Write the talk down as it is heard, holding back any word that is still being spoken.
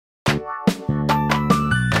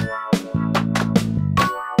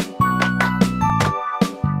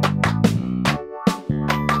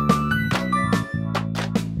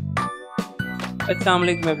Assalamu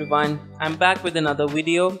alaikum everyone. I'm back with another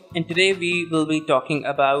video, and today we will be talking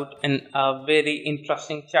about a very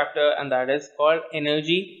interesting chapter, and that is called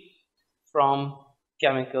energy from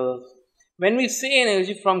chemicals. When we say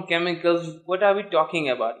energy from chemicals, what are we talking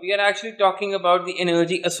about? We are actually talking about the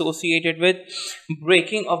energy associated with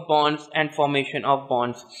breaking of bonds and formation of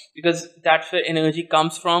bonds, because that's where energy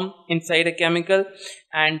comes from inside a chemical,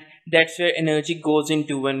 and that's where energy goes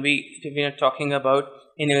into when we are talking about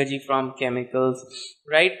energy from chemicals,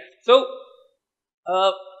 right? So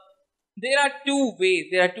uh, there are two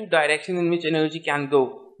directions in which energy can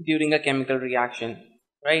go during a chemical reaction,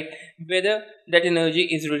 right? Whether that energy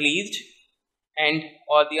is released, and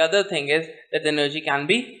or the other thing is that the energy can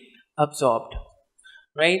be absorbed,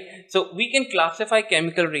 right? So we can classify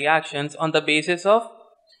chemical reactions on the basis of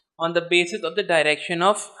the direction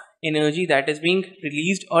of energy that is being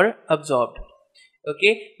released or absorbed.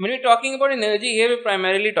 Okay, when we're talking about energy here, we're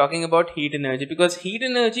primarily talking about heat energy, because heat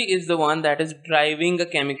energy is the one that is driving a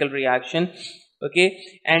chemical reaction. Okay,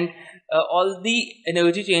 and most of the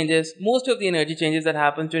energy changes that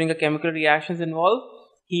happens during a chemical reactions involve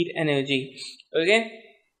heat energy. Okay,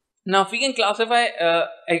 now if we can classify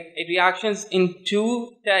reactions in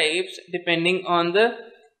two types depending on the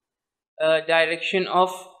direction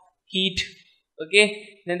of heat. Okay,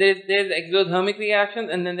 then there's exothermic reactions,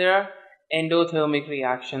 and then there are endothermic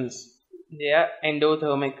reactions.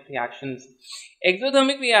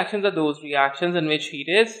 Exothermic reactions are those reactions in which heat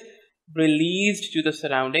is released to the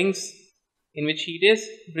surroundings.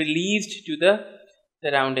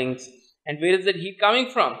 And where is that heat coming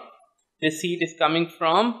from? This heat is coming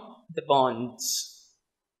from the bonds,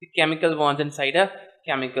 the chemical bonds inside a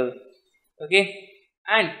chemical. Okay,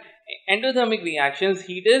 and endothermic reactions,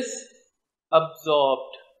 heat is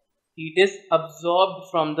absorbed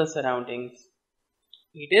from the surroundings.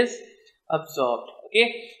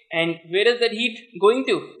 Okay, and where is that heat going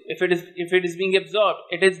to? If it is being absorbed,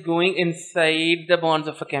 it is going inside the bonds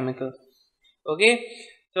of a chemical. Okay,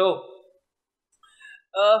 so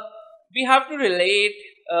we have to relate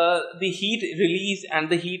the heat released and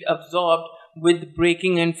the heat absorbed with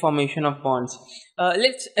breaking and formation of bonds.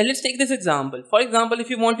 Let's take this example. For example, if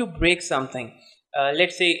you want to break something,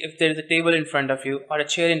 let's say if there is a table in front of you or a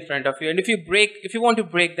chair in front of you, and if you want to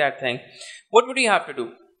break that thing, what would you have to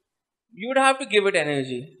do? You would have to give it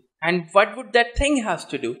energy. And what would that thing has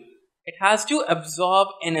to do? It has to absorb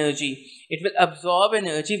energy. It will absorb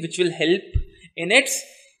energy which will help in its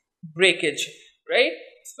breakage, right?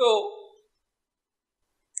 So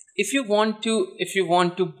if you want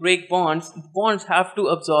to break bonds have to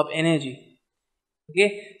absorb energy.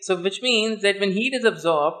 Okay, so which means that when heat is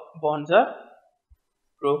absorbed, bonds are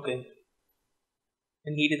broken.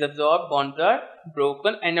 And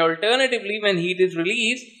alternatively, when heat is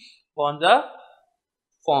released, bonds are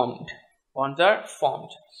formed.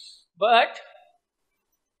 But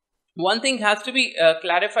one thing has to be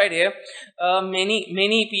clarified here.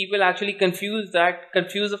 Many people actually confuse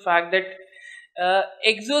the fact that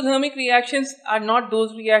exothermic reactions are not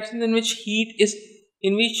those reactions in which heat is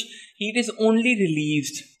only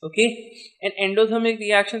released. Okay, and endothermic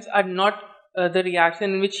reactions are not the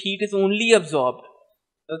reaction in which heat is only absorbed.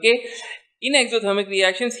 Okay, in exothermic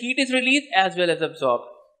reactions, heat is released as well as absorbed,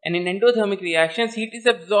 and in endothermic reactions, heat is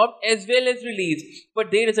absorbed as well as released.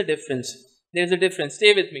 But there is a difference.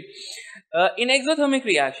 Stay with me. In exothermic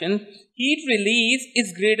reaction, heat release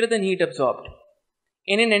is greater than heat absorbed,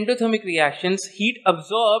 and in endothermic reactions, heat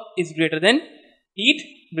absorbed is greater than heat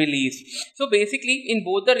released. So basically, in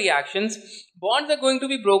both the reactions, bonds are going to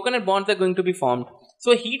be broken and bonds are going to be formed.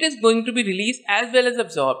 So heat is going to be released as well as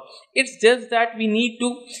absorbed. It's just that we need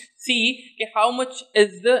to see how much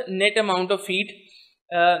is the net amount of heat,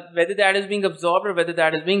 whether that is being absorbed or whether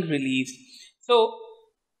that is being released. So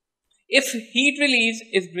if heat release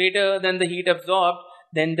is greater than the heat absorbed,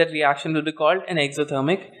 then the reaction will be called an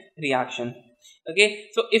exothermic reaction. Okay,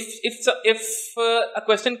 so if a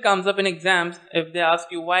question comes up in exams, if they ask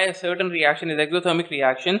you why a certain reaction is exothermic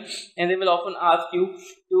reaction, and they will often ask you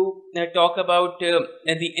to talk about the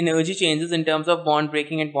energy changes in terms of bond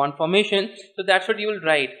breaking and bond formation, so that's what you will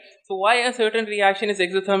write. So why a certain reaction is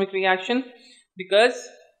exothermic reaction? Because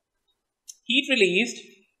heat released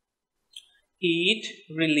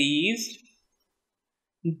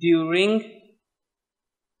during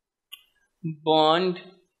bond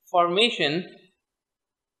formation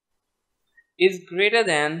is greater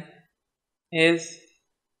than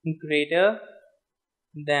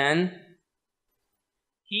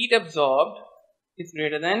heat absorbed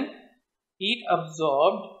heat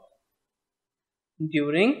absorbed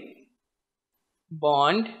during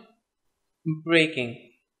bond breaking.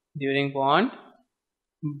 During bond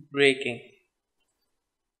breaking.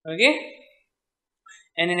 Okay.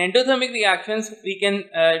 And in endothermic reactions, we can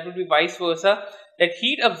it would be vice versa, that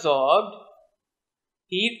heat absorbed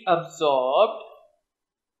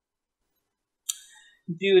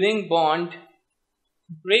during bond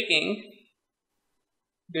breaking.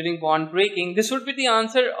 This would be the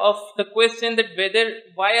answer of the question that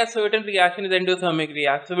why a certain reaction is endothermic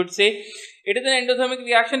reaction. So we would say it is an endothermic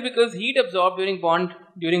reaction because heat absorbed during bond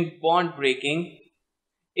breaking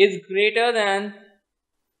is greater than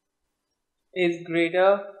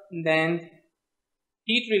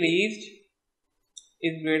heat released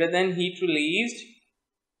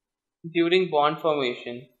during bond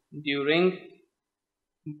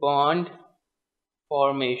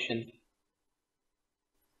formation.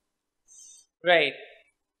 Right.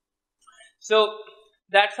 So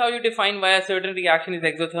that's how you define why a certain reaction is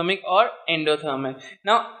exothermic or endothermic.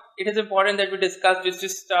 Now it is important that we discuss this to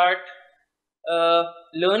start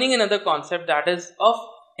learning another concept, that is of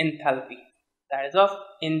enthalpy.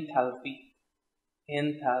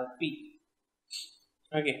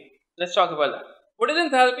 Okay, let's talk about that. What is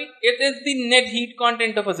enthalpy? It is the net heat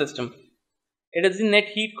content of a system. It is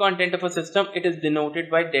denoted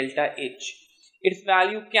by delta H. Its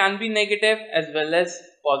value can be negative as well as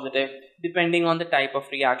positive depending on the type of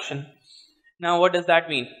reaction. Now what does that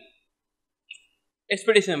mean? It's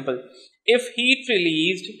pretty simple. If heat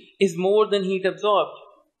released is more than heat absorbed,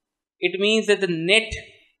 it means that the net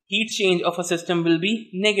heat change of a system will be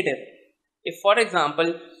negative. If, for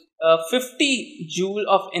example, 50 joule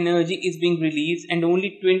of energy is being released and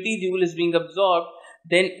only 20 joule is being absorbed,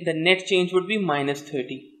 then the net change would be minus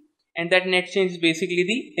 30. And that net change is basically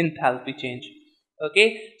the enthalpy change.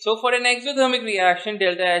 Okay, so for an exothermic reaction,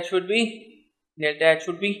 delta H would be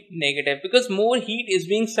negative because more heat is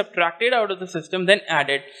being subtracted out of the system than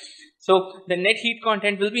added. So the net heat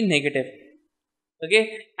content will be negative.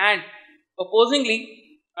 Okay, and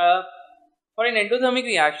opposingly, for an endothermic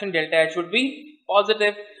reaction, delta H would be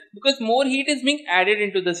positive because more heat is being added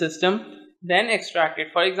into the system than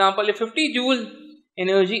extracted. For example, if 50 joule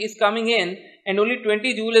energy is coming in and only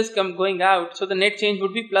 20 joule is going out, so the net change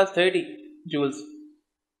would be plus 30 joules.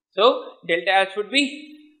 So delta H would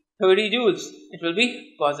be 30 joules. It will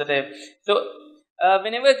be positive. So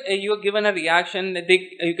whenever you are given a reaction,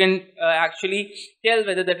 you can actually tell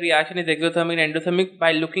whether that reaction is exothermic or endothermic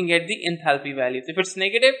by looking at the enthalpy values. If it's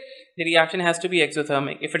negative, the reaction has to be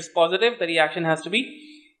exothermic. If it's positive, the reaction has to be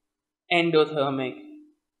endothermic.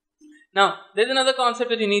 Now, there's another concept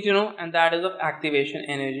that you need to know, and that is of activation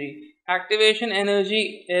energy. Activation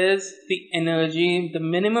energy is the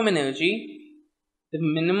minimum energy,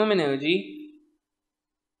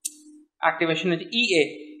 activation energy,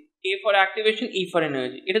 EA. A for activation, E for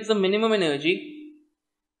energy. It is the minimum energy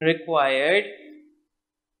required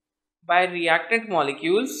by reactant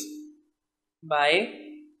molecules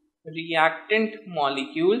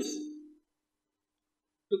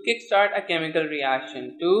to kickstart a chemical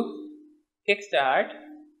reaction.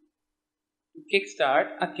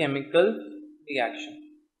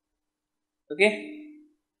 Okay.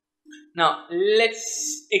 Now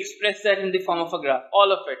let's express that in the form of a graph.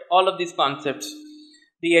 All of these concepts.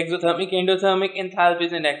 The exothermic, endothermic,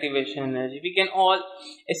 enthalpies and activation energy. We can all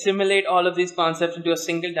assimilate all of these concepts into a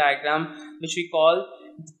single diagram, which we call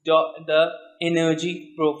the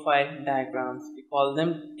energy profile diagrams. We call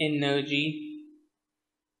them energy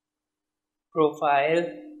profile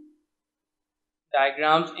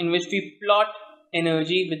diagrams, in which we plot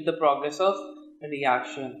energy with the progress of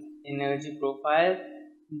reaction. Energy profile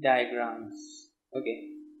diagrams. Okay.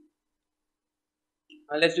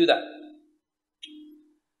 Now let's do that.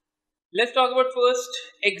 Let's talk about first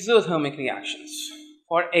exothermic reactions.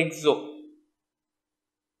 For exo.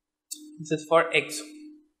 This is for exo.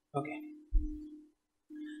 Okay.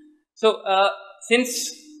 So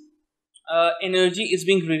since energy is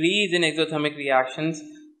being released in exothermic reactions,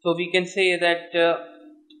 so we can say that that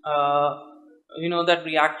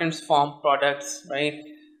reactants form products, right?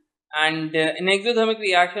 And in exothermic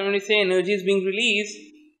reaction, when we say energy is being released,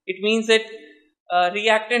 it means that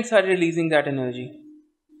reactants are releasing that energy.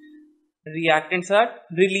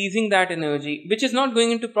 Which is not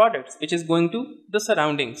going into products, which is going to the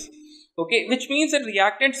surroundings. Okay, which means that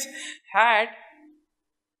reactants had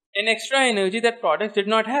an extra energy that products did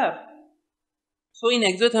not have. So in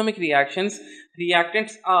exothermic reactions,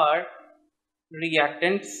 reactants are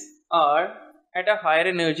at a higher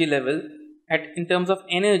energy level. In terms of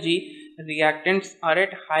energy, reactants are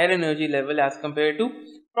at higher energy level as compared to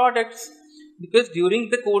products, because during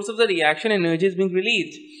the course of the reaction, energy is being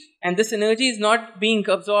released, and this energy is not being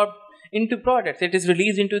absorbed into products, it is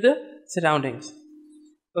released into the surroundings.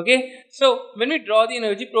 Okay, so when we draw the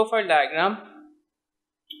energy profile diagram,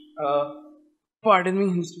 pardon me,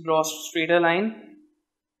 let's draw a straighter line.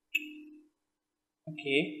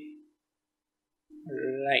 Okay,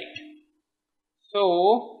 right. So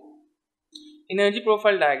energy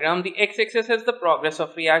profile diagram, the x-axis is the progress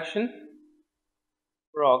of reaction.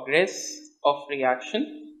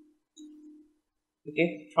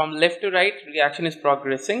 Okay, from left to right, reaction is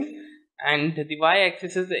progressing, and the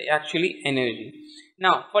y-axis is actually energy.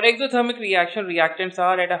 Now, for exothermic reaction, reactants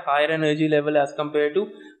are at a higher energy level as compared to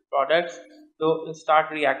products. So,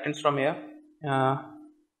 start reactants from here.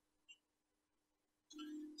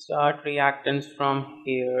 Start reactants from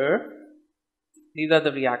here. These are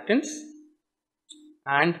the reactants,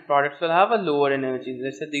 and products will have a lower energy.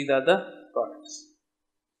 Let's say these are the products.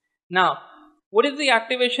 Now, what is the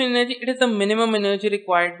activation energy? It is the minimum energy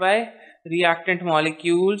required by reactant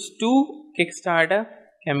molecules to kickstart a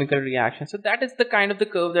chemical reaction. So that is the kind of the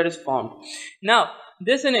curve that is formed. Now,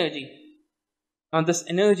 this energy from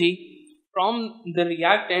the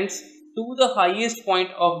reactants to the highest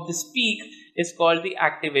point of this peak is called the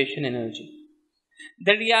activation energy.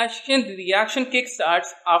 The reaction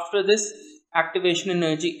kickstarts after this activation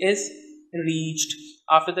energy is reached,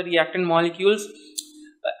 after the reactant molecules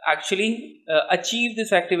achieve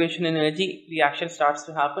this activation energy. Reaction starts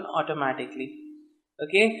to happen automatically.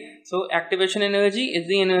 Okay, so activation energy is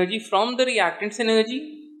the energy from the reactant's energy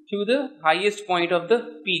to the highest point of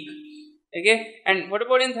the peak. Okay, and what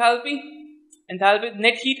about enthalpy? Enthalpy,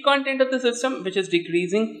 net heat content of the system, which is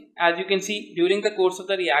decreasing. As you can see, during the course of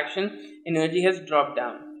the reaction, energy has dropped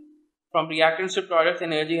down. From reactants to products,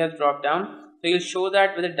 energy has dropped down. So you'll show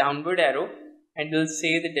that with a downward arrow, and you'll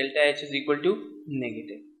say the delta H is equal to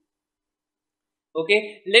negative.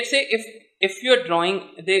 Okay, let's say if you're drawing,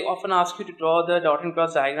 they often ask you to draw the dot and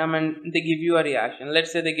cross diagram, and they give you a reaction.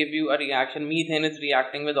 Let's say they give you a reaction. Methane is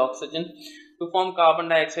reacting with oxygen to form carbon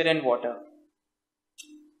dioxide and water.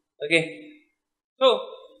 Okay, so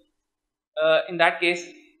in that case,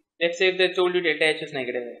 let's say if they told you delta H is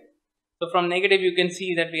negative. So from negative, you can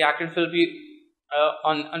see that reactants will be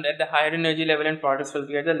at the higher energy level and products will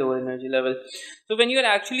be at the lower energy level. So when you are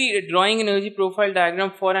actually drawing energy profile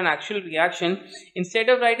diagram for an actual reaction, instead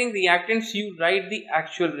of writing reactants, you write the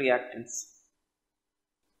actual reactants.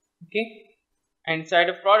 Okay, and inside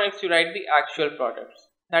of products, you write the actual products.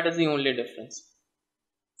 That is the only difference.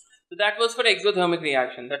 So that was for exothermic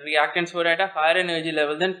reaction, that reactants were at a higher energy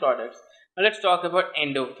level than products. Now let's talk about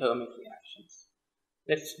endothermic reactions.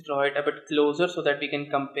 Let's draw it a bit closer so that we can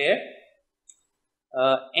compare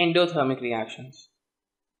endothermic reactions.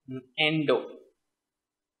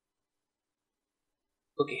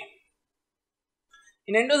 Okay.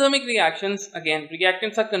 In endothermic reactions, again,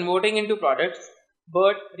 reactants are converting into products,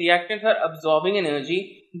 but reactants are absorbing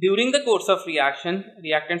energy. During the course of reaction,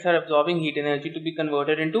 reactants are absorbing heat energy to be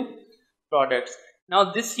converted into products.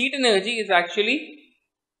 Now, this heat energy is actually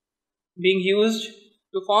being used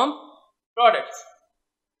to form products.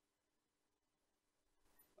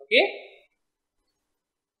 Okay.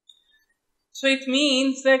 So it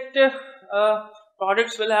means that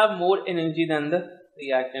products will have more energy than the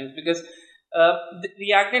reactants, because the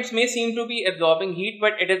reactants may seem to be absorbing heat,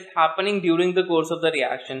 but it is happening during the course of the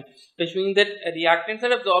reaction, which means that reactants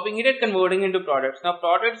are absorbing heat and converting into products. Now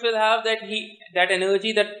products will have that heat, that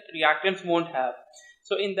energy that reactants won't have.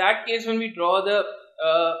 So in that case, when we draw the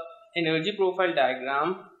energy profile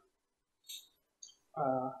diagram,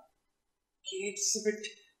 it's a bit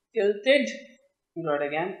tilted. Draw it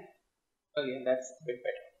again. Okay, that's a bit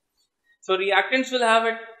better. So reactants will have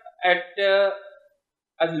it at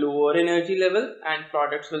a lower energy level, and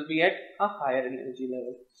products will be at a higher energy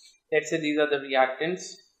level. Let's say these are the reactants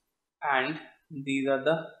and these are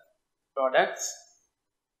the products.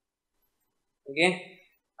 Okay,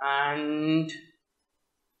 and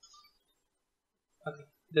okay,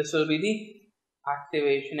 this will be the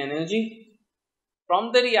activation energy.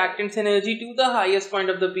 From the reactants energy to the highest point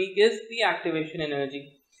of the peak is the activation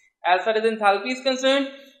energy. As far as enthalpy is concerned,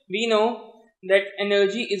 we know that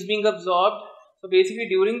energy is being absorbed. So basically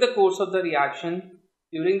during the course of the reaction,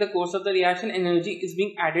 energy is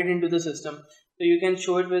being added into the system. So you can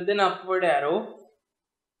show it with an upward arrow.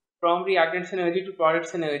 From reactants energy to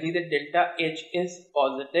products energy, the delta H is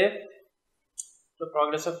positive. So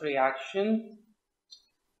progress of reaction.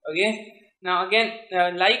 Okay. Now again,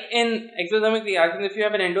 like in exothermic reaction, if you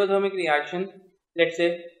have an endothermic reaction, let's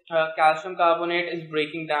say calcium carbonate is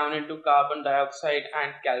breaking down into carbon dioxide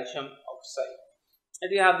and calcium oxide,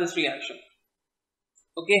 and you have this reaction.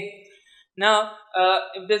 Okay. Now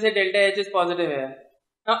if they say delta H is positive here,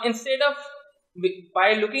 now instead of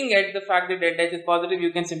by looking at the fact that delta H is positive,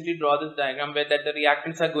 you can simply draw this diagram where that the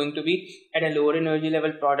reactants are going to be at a lower energy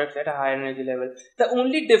level, products at a higher energy level. The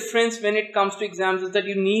only difference when it comes to exams is that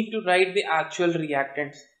you need to write the actual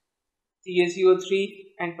reactants. CaCO3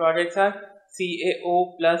 and products are CaO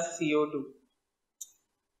plus CO2.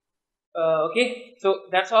 Okay, so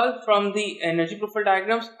that's all from the energy profile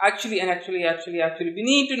diagrams. Actually, we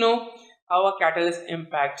need to know how a catalyst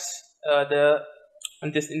impacts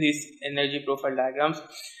in these energy profile diagrams.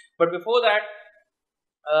 But before that,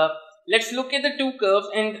 let's look at the two curves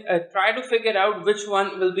and try to figure out which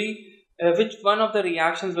one of the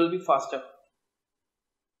reactions will be faster.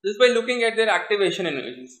 This is by looking at their activation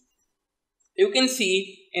energies. You can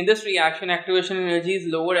see in this reaction, activation energy is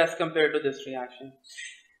lower as compared to this reaction.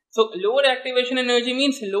 So lower activation energy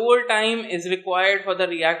means lower time is required for the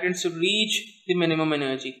reactants to reach the minimum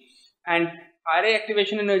energy, and higher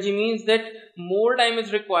activation energy means that more time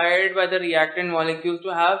is required by the reactant molecules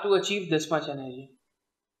to have to achieve this much energy.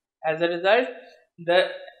 As a result, the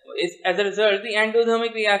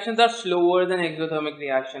endothermic reactions are slower than exothermic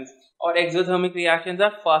reactions, or exothermic reactions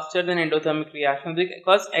are faster than endothermic reactions,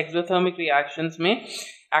 because exothermic reactions may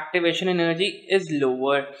activation energy is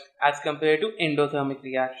lower as compared to endothermic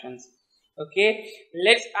reactions. Okay,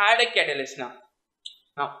 let's add a catalyst now.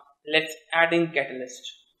 Let's add in catalyst.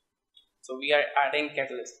 So we are adding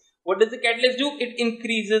catalyst. What does the catalyst do? It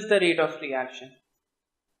increases the rate of reaction.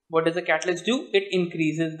 What does the catalyst do? It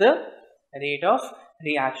increases the rate of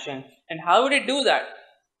reaction. And how would it do that?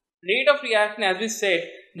 Rate of reaction, as we said,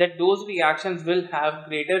 that those reactions will have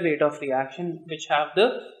greater rate of reaction which have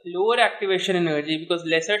the lower activation energy, because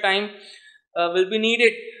lesser time will be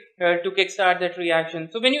needed to kickstart that reaction.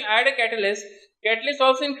 So when you add a catalyst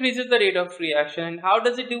also increases the rate of reaction. And how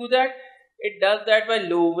does it do that? It does that by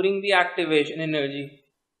lowering the activation energy.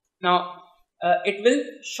 Now it will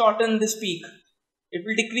shorten this peak. It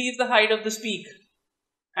will decrease the height of this peak,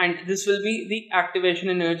 and this will be the activation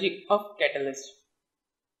energy of catalyst,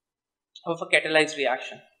 of a catalyzed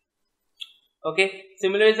reaction. Okay,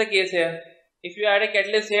 similar is the case here. If you add a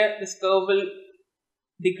catalyst here, this curve will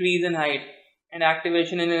decrease in height and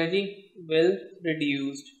activation energy will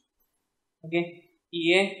reduce. Okay,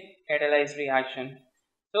 EA catalyzed reaction.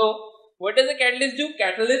 So what does the catalyst do?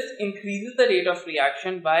 Catalyst increases the rate of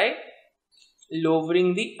reaction by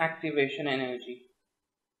lowering the activation energy.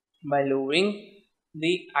 By lowering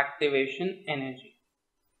the activation energy.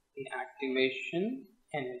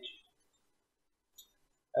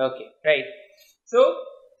 Okay, right. So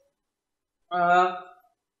I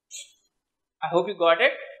hope you got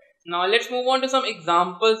it. Now let's move on to some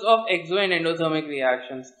examples of exo and endothermic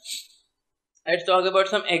reactions. Let's talk about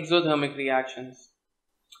some exothermic reactions.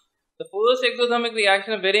 The first exothermic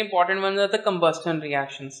reaction, a very important one, are the combustion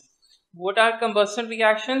reactions. What are combustion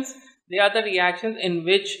reactions? They are the reactions in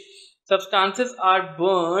which substances are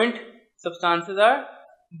burnt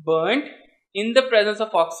in the presence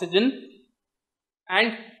of oxygen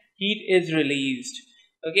and heat is released.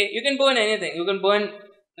 Okay, you can burn anything. You can burn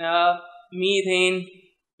methane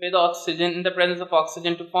with oxygen, in the presence of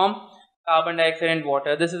oxygen, to form carbon dioxide and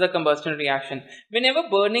water. This is a combustion reaction. Whenever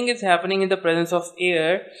burning is happening in the presence of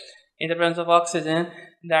air, in the presence of oxygen,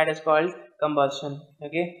 that is called combustion.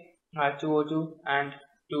 Okay, 2O2 and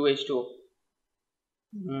 2H2O.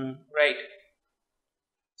 Right.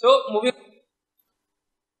 So moving,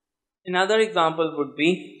 another example would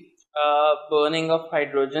be burning of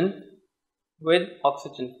hydrogen with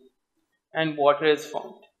oxygen and water is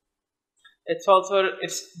formed.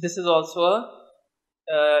 This is also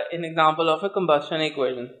an example of a combustion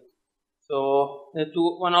equation. So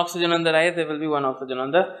one oxygen on the right, there will be one oxygen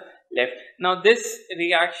on the left. Now this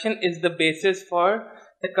reaction is the basis for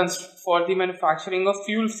the manufacturing of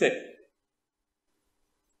fuel cell.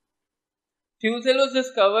 Fuel cell was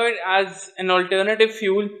discovered as an alternative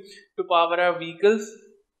fuel to power our vehicles.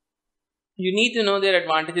 You need to know their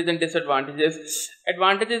advantages and disadvantages.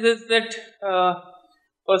 Advantages is that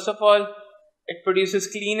first of all, it produces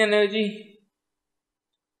clean energy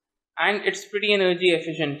and it's pretty energy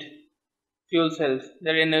efficient. Fuel cells,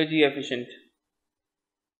 they're energy efficient.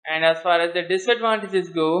 And as far as the disadvantages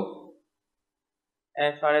go,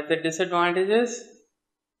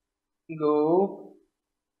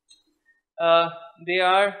 they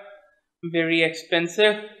are very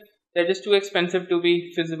expensive. They're just too expensive to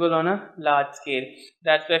be feasible on a large scale.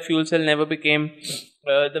 That's why fuel cell never became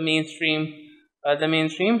the mainstream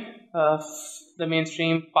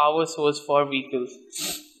power source for vehicles.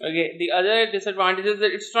 Okay, the other disadvantage is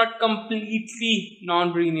that it's not completely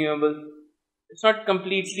non-renewable. It's not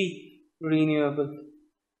completely renewable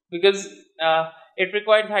because it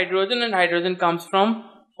requires hydrogen, and hydrogen comes from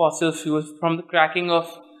fossil fuels, from the cracking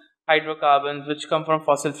of hydrocarbons which come from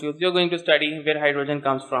fossil fuels. You're going to study where hydrogen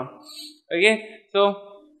comes from. Okay, so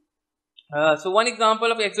one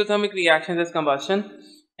example of exothermic reactions is combustion.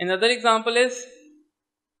 Another example is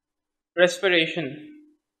respiration.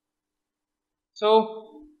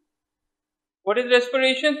 So, what is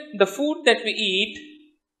respiration? The food that we eat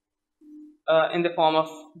in the form of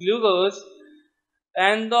glucose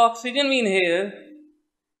and the oxygen we inhale,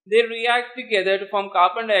 they react together to form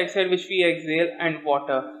carbon dioxide, which we exhale, and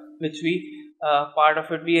water, which we part of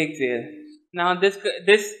it we exhale. Now,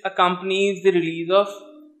 this accompanies the release of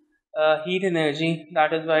heat energy.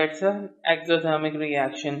 That is why it's an exothermic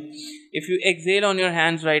reaction. If you exhale on your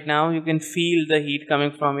hands right now, you can feel the heat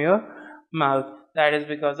coming from your mouth. That is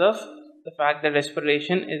because of the fact that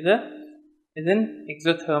respiration is an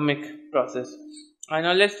exothermic process.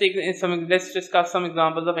 Now let's discuss some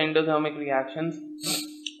examples of endothermic reactions.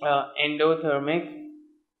 Endothermic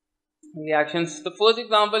reactions. The first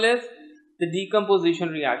example is the decomposition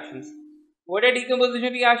reactions. What are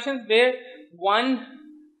decomposition reactions? Where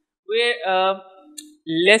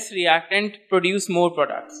less reactant produce more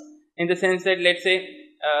products. In the sense that, let's say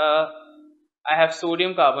I have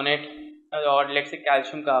sodium carbonate, or let's say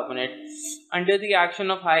calcium carbonate. Under the action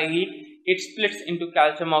of high heat, it splits into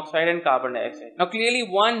calcium oxide and carbon dioxide. Now clearly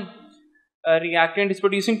one reactant is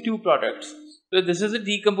producing two products. So this is a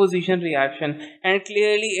decomposition reaction, and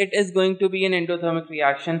clearly it is going to be an endothermic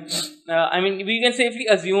reaction. We can safely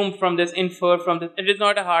assume from this, infer from this. It is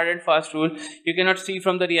not a hard and fast rule. You cannot see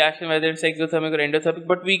from the reaction whether it's exothermic or endothermic,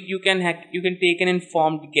 but you can take an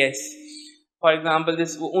informed guess. For example,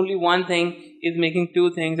 this only one thing is making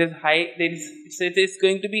two things. It is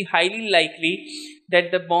going to be highly likely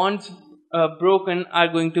that the bonds broken are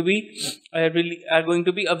going to be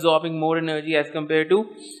absorbing more energy as compared to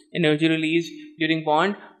energy released during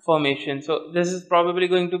bond formation. So this is probably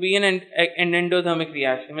going to be an endothermic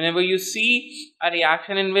reaction. Whenever you see a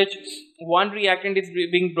reaction in which one reactant is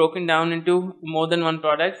being broken down into more than one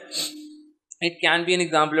product, it can be an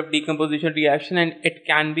example of decomposition reaction, and it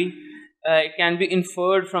can be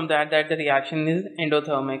inferred from that the reaction is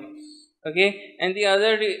endothermic. Okay, and the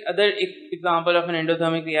other example of an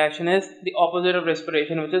endothermic reaction is the opposite of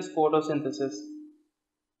respiration, which is photosynthesis.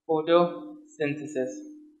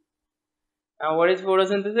 Now, what is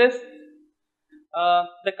photosynthesis?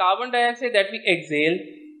 The carbon dioxide that we exhale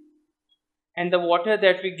and the water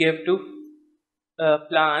that we give to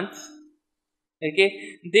plants.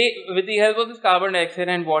 Okay, they, with the help of this carbon dioxide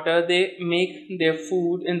and water, they make their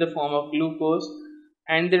food in the form of glucose,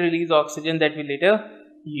 and they release oxygen that we later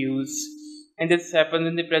use. And this happens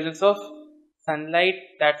in the presence of sunlight.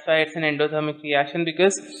 That's why it's an endothermic reaction,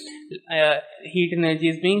 because heat energy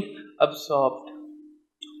is being absorbed.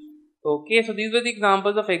 Okay, so these were the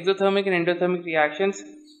examples of exothermic and endothermic reactions.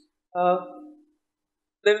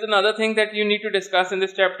 There is another thing that you need to discuss in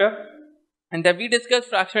this chapter, and that we discussed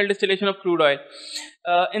fractional distillation of crude oil.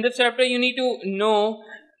 In this chapter, you need to know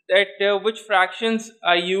that which fractions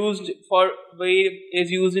are used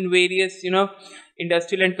in various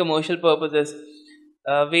industrial and commercial purposes.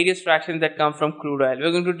 Various fractions that come from crude oil.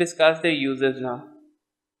 We're going to discuss their uses now.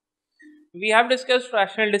 We have discussed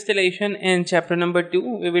fractional distillation in chapter number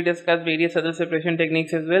 2. We will discuss various other separation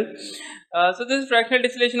techniques as well. So this is fractional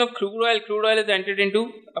distillation of crude oil. Crude oil is entered into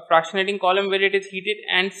a fractionating column where it is heated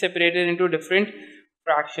and separated into different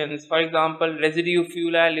fractions. For example, residue,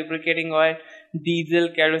 fuel oil, lubricating oil, diesel,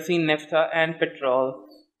 kerosene, naphtha, and petrol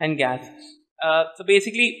and gas. So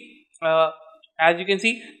basically, as you can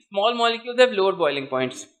see, small molecules have lower boiling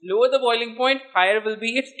points. Lower the boiling point, higher will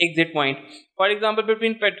be its exit point. For example,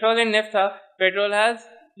 between petrol and naphtha, petrol has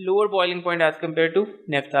lower boiling point as compared to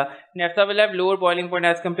naphtha. Naphtha will have lower boiling point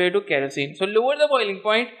as compared to kerosene. So lower the boiling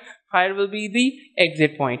point, higher will be the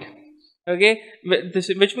exit point. Okay,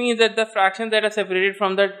 which means that the fractions that are separated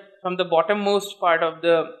from the bottommost part of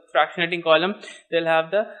the fractionating column, they'll have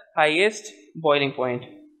the highest boiling point.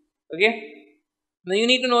 Okay. Now you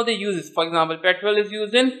need to know the uses. For example, petrol is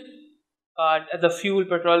used as a fuel.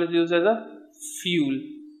 Petrol is used as a fuel.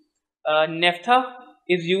 Naphtha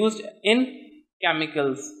is used in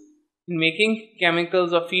chemicals, in making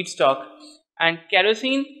chemicals or feedstock. And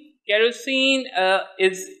kerosene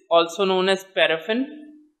is also known as paraffin.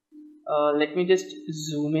 Let me just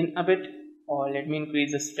zoom in a bit, or let me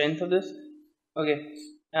increase the strength of this. Okay.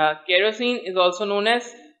 Kerosene is also known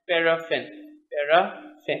as paraffin.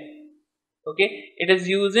 Okay, it is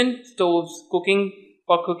used in stoves, for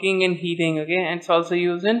cooking and heating. Okay, and it's also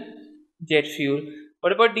used in jet fuel.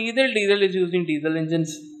 What about diesel? Diesel is used in diesel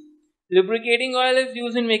engines. Lubricating oil is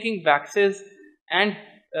used in making waxes and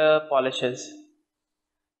polishes.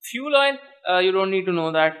 Fuel oil, you don't need to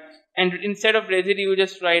know that. And instead of residue, you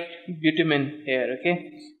just write bitumen here. Okay.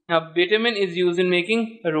 Now, bitumen is used in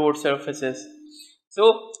making road surfaces.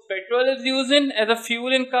 So, petrol is used as a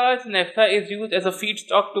fuel in cars. Naphtha is used as a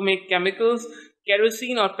feedstock to make chemicals.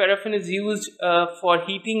 Kerosene or paraffin is used for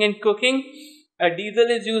heating and cooking. Diesel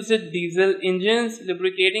is used in diesel engines.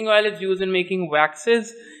 Lubricating oil is used in making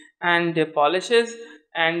waxes and polishes.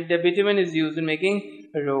 And the bitumen is used in making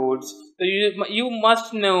roads. So you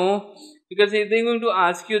must know, because they're going to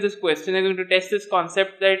ask you this question, they're going to test this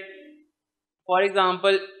concept that, for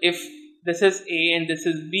example, if this is A and this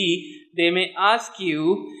is B, they may ask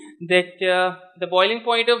you that the boiling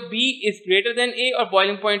point of B is greater than A or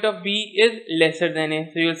boiling point of B is lesser than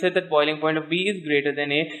A. So you'll say that boiling point of B is greater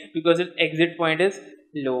than A because its exit point is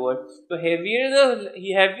lower. So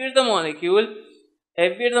heavier the molecule,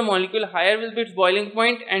 higher will be its boiling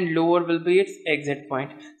point and lower will be its exit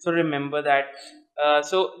point. So remember that.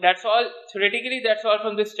 So that's all. Theoretically, that's all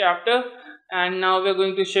from this chapter. And now we're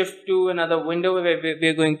going to shift to another window where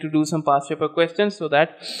we're going to do some past paper questions so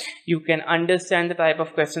that you can understand the type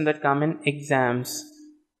of questions that come in exams.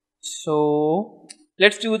 So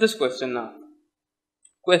let's do this question now.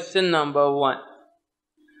 Question number 1.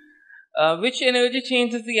 Which energy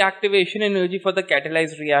changes the activation energy for the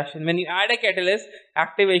catalyzed reaction? When you add a catalyst,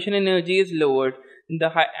 activation energy is lowered.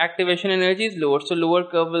 The activation energy is lowered, so lower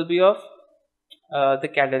curve will be of the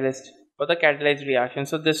catalyst for the catalyzed reaction.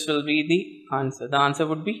 So this will be the answer. The answer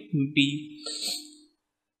would be B.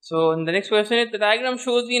 So the next question is, the diagram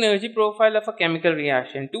shows the energy profile of a chemical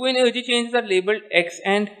reaction. Two energy changes are labeled X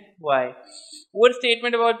and Y. What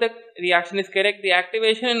statement about the reaction is correct? The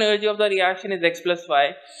activation energy of the reaction is X plus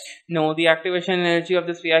Y. No, the activation energy of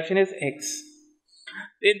this reaction is X.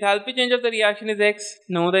 The enthalpy change of the reaction is X.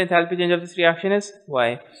 No, the enthalpy change of this reaction is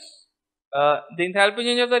Y. The enthalpy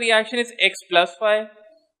change of the reaction is X plus Y.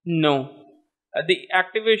 No. The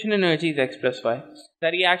activation energy is X plus Y. The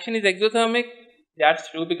reaction is exothermic. That's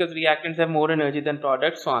true because reactants have more energy than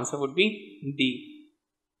products. So answer would be D.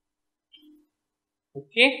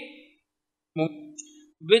 Okay.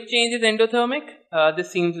 Which change is endothermic?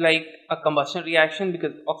 This seems like a combustion reaction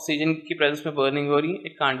because oxygen की presence में burning हो रही है.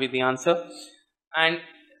 It can't be the answer. And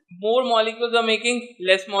more molecules are making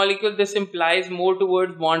less molecules. This implies more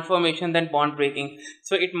towards bond formation than bond breaking.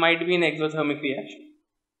 So it might be an exothermic reaction.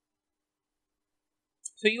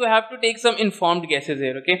 So you have to take some informed guesses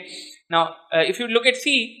here. Okay. Now, if you look at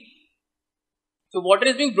C, so water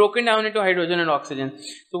is being broken down into hydrogen and oxygen.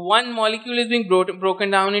 So one molecule is being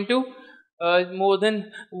broken down into more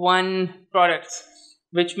than one products,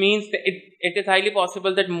 which means that it is highly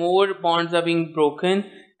possible that more bonds are being broken,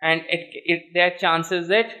 and there are chances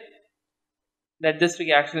that this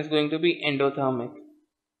reaction is going to be endothermic.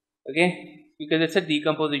 Okay, because it's a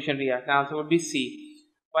decomposition reaction. Answer would be C.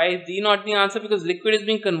 Why is D not the answer? Because liquid is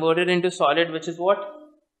being converted into solid, which is what?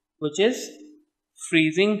 Which is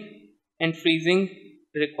freezing, and freezing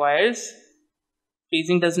requires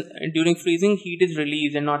during freezing heat is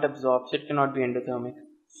released and not absorbed, so it cannot be endothermic.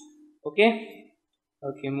 Okay,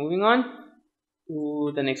 moving on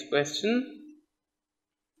to the next question.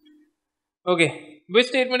 Okay, which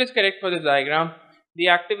statement is correct for this diagram? The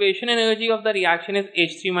activation energy of the reaction is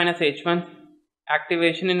H3 minus H1.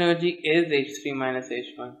 Activation energy is H3 minus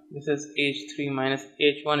H1. This is H3 minus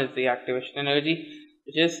H1 is the activation energy,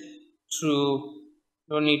 which is true.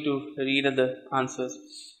 Don't need to read the answers.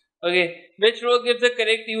 Okay, which row gives the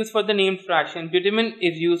correct use for the named fraction? Bitumen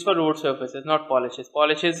is used for road surfaces, not polishes.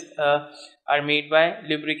 Polishes are made by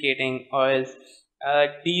lubricating oils.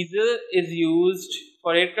 Diesel is used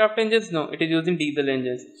for aircraft engines. No, it is used in diesel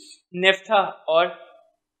engines. Naphtha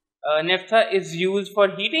is used for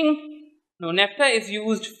heating. No, naphtha is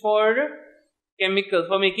used for chemicals,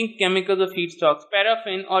 for making chemicals or feedstocks.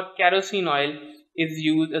 Paraffin or kerosene oil is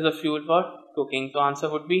used as a fuel for cooking. So answer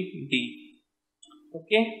would be D.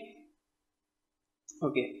 Okay.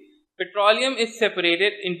 Petroleum is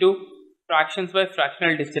separated into fractions by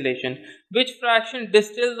fractional distillation. Which fraction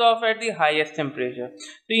distills off at the highest temperature?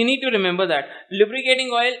 So you need to remember that lubricating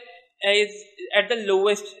oil is at the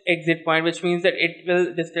lowest exit point, which means that it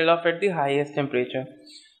will distill off at the highest temperature.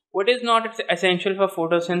 What is not essential for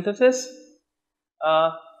photosynthesis?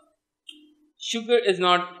 Sugar is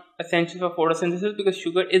not essential for photosynthesis because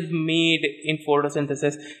sugar is made in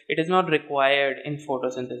photosynthesis. It is not required in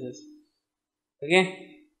photosynthesis. Okay.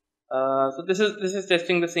 So this is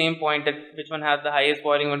testing the same point, that which one has the highest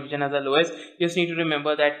boiling point, which one has the lowest. You just need to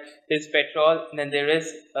remember that there is petrol, then there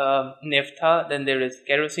is naphtha, then there is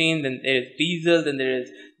kerosene, then there is diesel, then there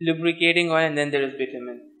is lubricating oil, and then there is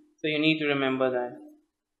bitumen. So you need to remember that.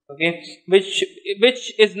 Okay,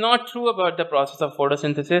 which is not true about the process of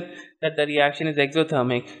photosynthesis, that the reaction is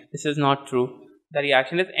exothermic. This is not true. The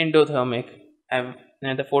reaction is endothermic, and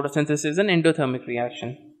the photosynthesis is an endothermic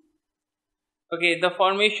reaction. Okay, the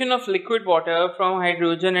formation of liquid water from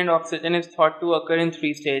hydrogen and oxygen is thought to occur in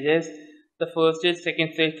 3 stages: the first stage,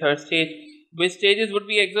 second stage, third stage. Which stages would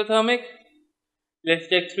be exothermic? Let's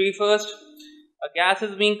check three first. A gas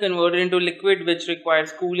is being converted into liquid, which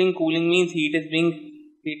requires cooling. Cooling means heat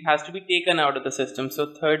has to be taken out of the system.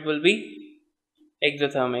 So third will be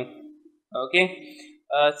exothermic. Okay.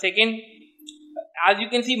 Second, as you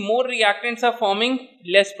can see, more reactants are forming,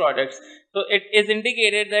 less products. So it is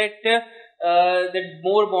indicated that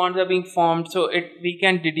more bonds are being formed. So we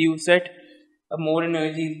can deduce that more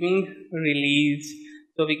energy is being released.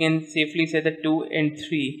 So we can safely say that 2 and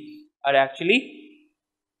 3 are actually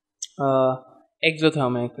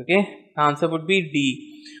exothermic. Okay, answer would be D.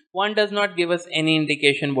 1 does not give us any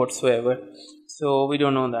indication whatsoever, so we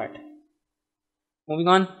don't know that. Moving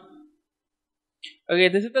on. Okay,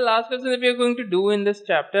 this is the last question that we are going to do in this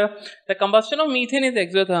chapter. The combustion of methane is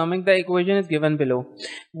exothermic. The equation is given below.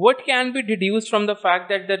 What can be deduced from the fact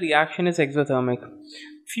that the reaction is exothermic?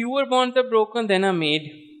 Fewer bonds are broken than are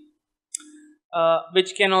made,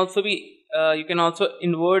 which can also be you can also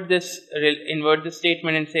invert this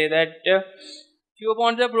statement and say that fewer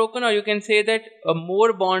bonds are broken, or you can say that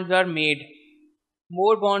more bonds are made.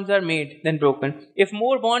 More bonds are made than broken. If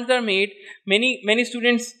more bonds are made, many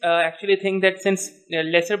students actually think that since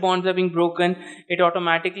lesser bonds are being broken, it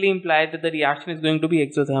automatically implies that the reaction is going to be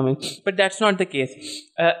exothermic. But that's not the case.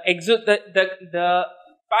 The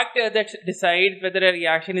factor that decides whether a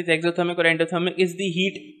reaction is exothermic or endothermic is the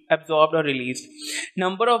heat absorbed or released.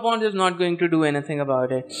 Number of bonds is not going to do anything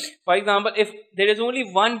about it. For example, if there is only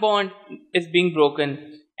one bond is being broken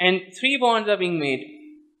and 3 bonds are being made,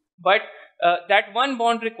 but that one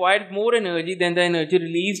bond requires more energy than the energy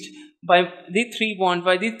released by the 3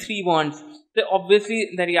 bonds. So obviously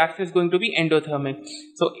the reaction is going to be endothermic.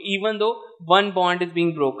 So even though one bond is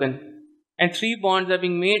being broken and 3 bonds are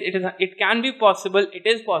being made, it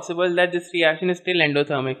is possible that this reaction is still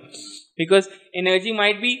endothermic, because energy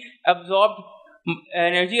absorbed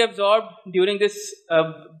during this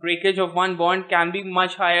breakage of one bond can be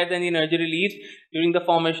much higher than the energy released during the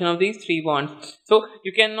formation of these 3 bonds. So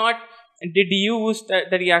you cannot deduce that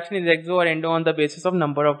the reaction is exo or endo on the basis of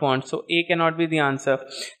number of bonds. So A cannot be the answer.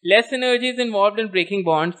 Less energy is involved in breaking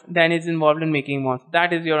bonds than is involved in making bonds.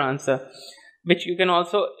 That is your answer. Which you can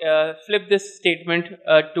also flip this statement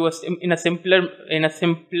in a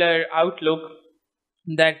simpler outlook,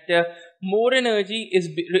 that more energy is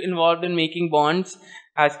involved in making bonds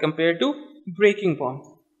as compared to breaking bonds.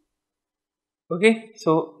 Okay,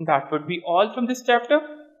 so that would be all from this chapter.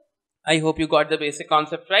 I hope you got the basic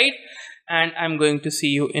concept right, and I'm going to see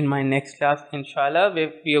you in my next class, inshallah,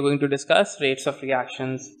 where we are going to discuss rate of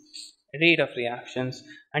reactions.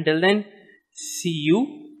 Until then, see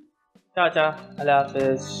you. Tata, Allah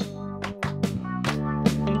Hafiz.